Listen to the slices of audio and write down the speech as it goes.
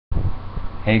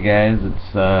Hey guys,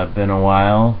 it's been a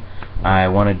while. I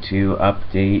wanted to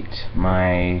update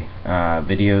my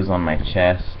videos on my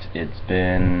chest. It's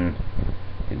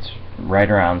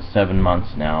right around 7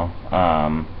 months now.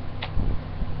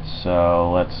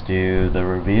 So let's do the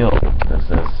reveal.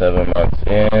 This is 7 months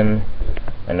in.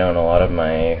 I know in a lot of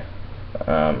my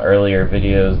earlier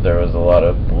videos there was a lot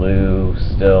of blue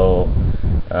still.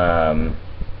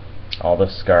 All the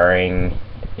scarring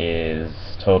is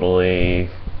totally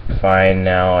fine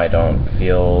now. I don't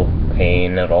feel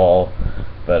pain at all,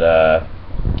 but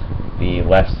the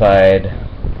left side,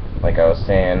 like I was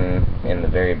saying in the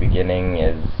very beginning,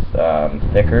 is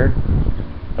thicker,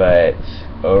 but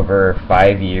over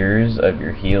 5 years of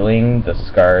your healing, the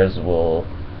scars will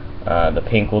the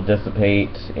pink will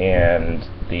dissipate, and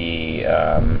the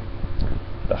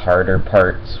harder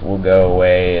parts will go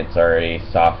away. It's already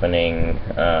softening.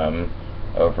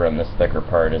 Over in this thicker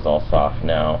part is all soft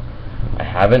now. I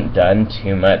haven't done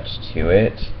too much to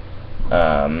it.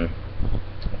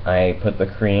 I put the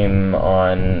cream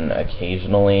on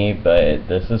occasionally, but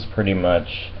this is pretty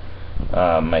much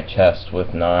my chest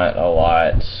with not a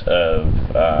lot of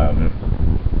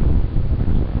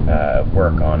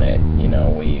work on it. You know,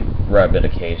 we rub it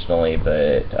occasionally,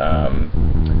 but I'm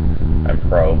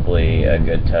probably a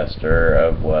good tester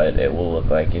of what it will look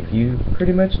like if you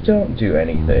pretty much don't do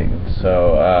anything.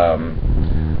 So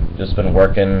just been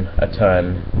working a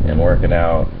ton and working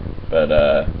out, but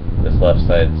this left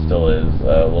side still is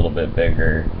a little bit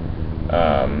bigger.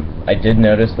 I did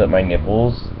notice that my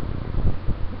nipples,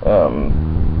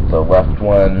 the left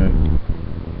one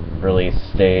really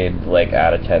stayed like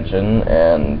at attention,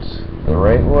 and the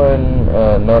right one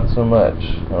not so much.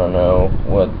 I don't know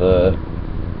what the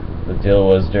deal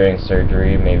was during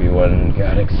surgery. Maybe one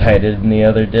got excited and the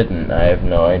other didn't. I have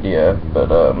no idea, but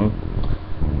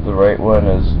the right one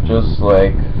is just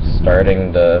like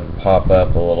starting to pop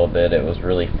up a little bit. It was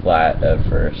really flat at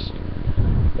first,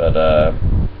 but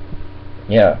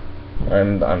yeah,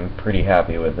 I'm pretty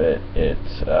happy with it. It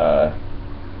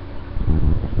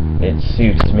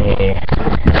suits me.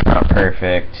 It's not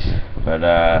perfect, but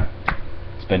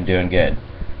it's been doing good.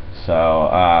 So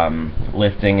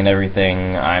lifting and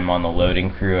everything, I'm on the loading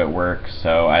crew at work,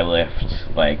 so I lift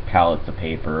like pallets of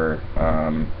paper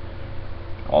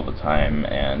all the time,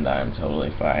 and I'm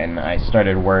totally fine. I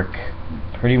started work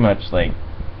pretty much like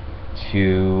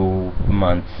 2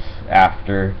 months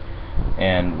after,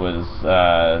 and was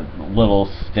a little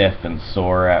stiff and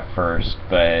sore at first,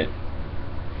 but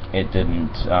it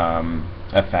didn't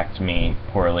affect me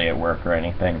poorly at work or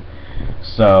anything.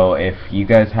 So if you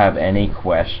guys have any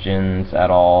questions at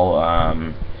all,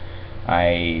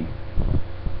 I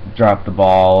dropped the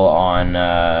ball on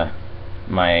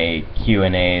my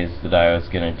Q&As that I was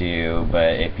going to do,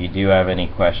 but if you do have any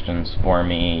questions for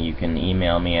me, you can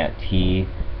email me at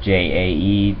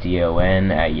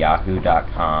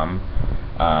tjaedon@yahoo.com.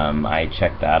 I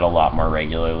check that a lot more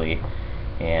regularly,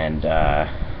 and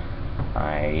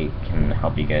I can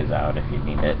help you guys out if you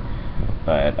need it.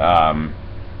 But I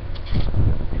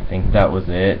think that was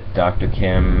it. Dr.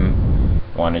 Kim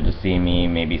wanted to see me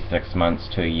maybe 6 months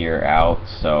to a year out,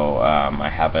 so I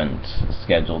haven't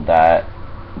scheduled that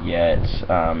yet.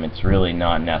 It's really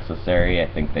not necessary. I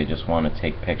think they just want to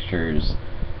take pictures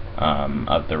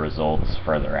of the results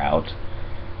further out.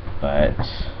 But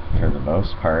for the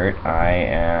most part, I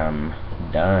am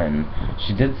done.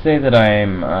 She did say that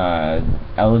I'm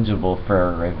eligible for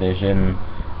a revision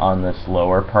on this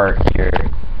lower part here.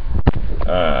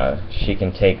 She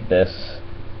can take this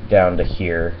down to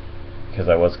here, because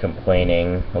I was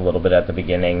complaining a little bit at the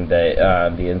beginning that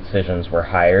the incisions were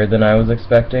higher than I was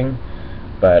expecting.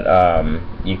 But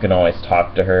you can always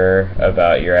talk to her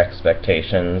about your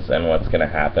expectations and what's going to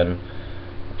happen.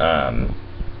 I'm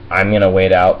going to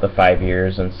wait out the 5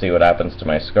 years and see what happens to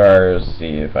my scars,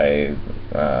 see if I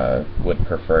would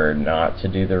prefer not to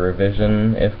do the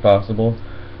revision if possible.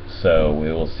 So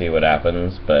we will see what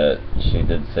happens, but she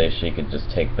did say she could just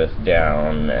take this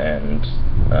down and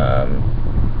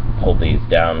pull these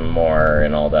down more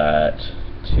and all that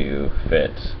to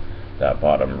fit that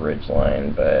bottom ridge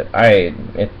line, but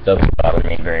it doesn't bother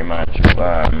me very much.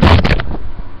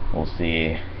 We'll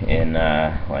see in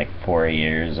like 4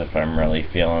 years if I'm really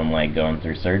feeling like going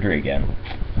through surgery again.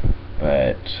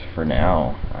 But for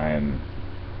now, I'm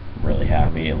really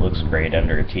happy. It looks great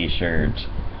under a t-shirt.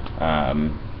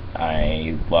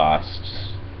 I lost,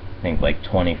 I think, like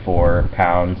 24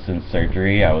 pounds since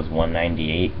surgery. I was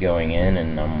 198 going in,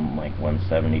 and I'm like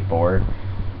 174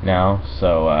 now.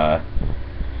 So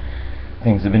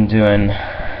things have been doing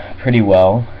pretty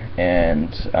well, and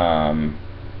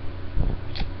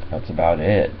that's about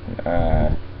it.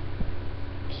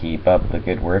 keep up the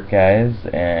good work, guys,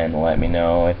 and let me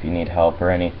know if you need help or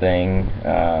anything.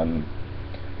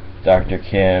 Dr.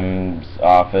 Kim's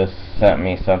office sent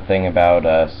me something about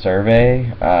a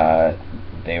survey.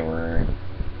 They were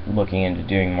looking into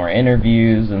doing more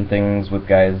interviews and things with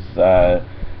guys that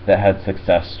had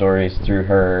success stories through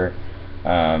her.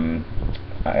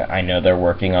 I know they're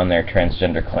working on their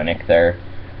transgender clinic there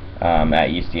at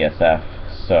UCSF,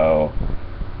 so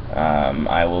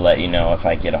I will let you know if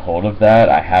I get a hold of that.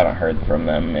 I haven't heard from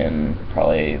them in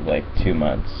probably like 2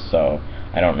 months, so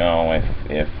I don't know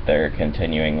if they're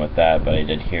continuing with that, but I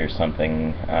did hear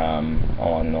something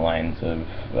along the lines of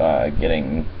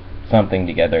getting something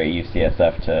together at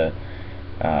UCSF to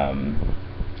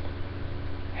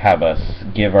have us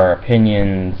give our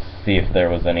opinions, see if there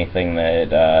was anything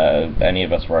that any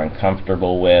of us were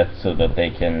uncomfortable with, so that they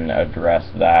can address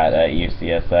that at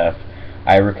UCSF.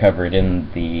 I recovered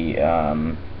in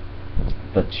the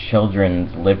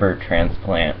children's liver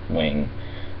transplant wing,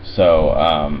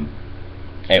 so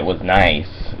it was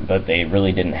nice, but they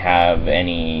really didn't have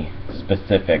any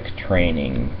specific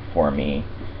training for me,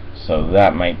 so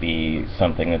that might be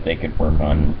something that they could work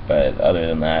on. But other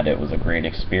than that, it was a great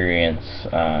experience.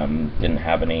 Didn't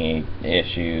have any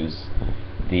issues.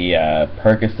 The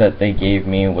Percocet they gave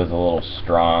me was a little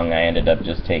strong. I ended up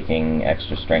just taking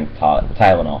extra strength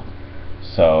Tylenol,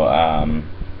 so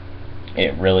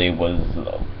it really was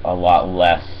a lot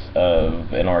less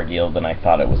of an ordeal than I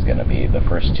thought it was going to be. The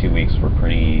first 2 weeks were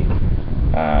pretty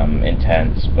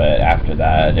intense, but after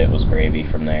that it was gravy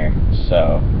from there.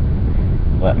 So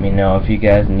let me know if you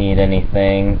guys need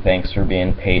anything. Thanks for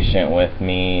being patient with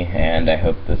me, and I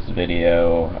hope this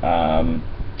video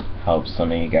helps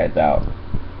some of you guys out.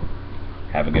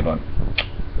 Have a good one.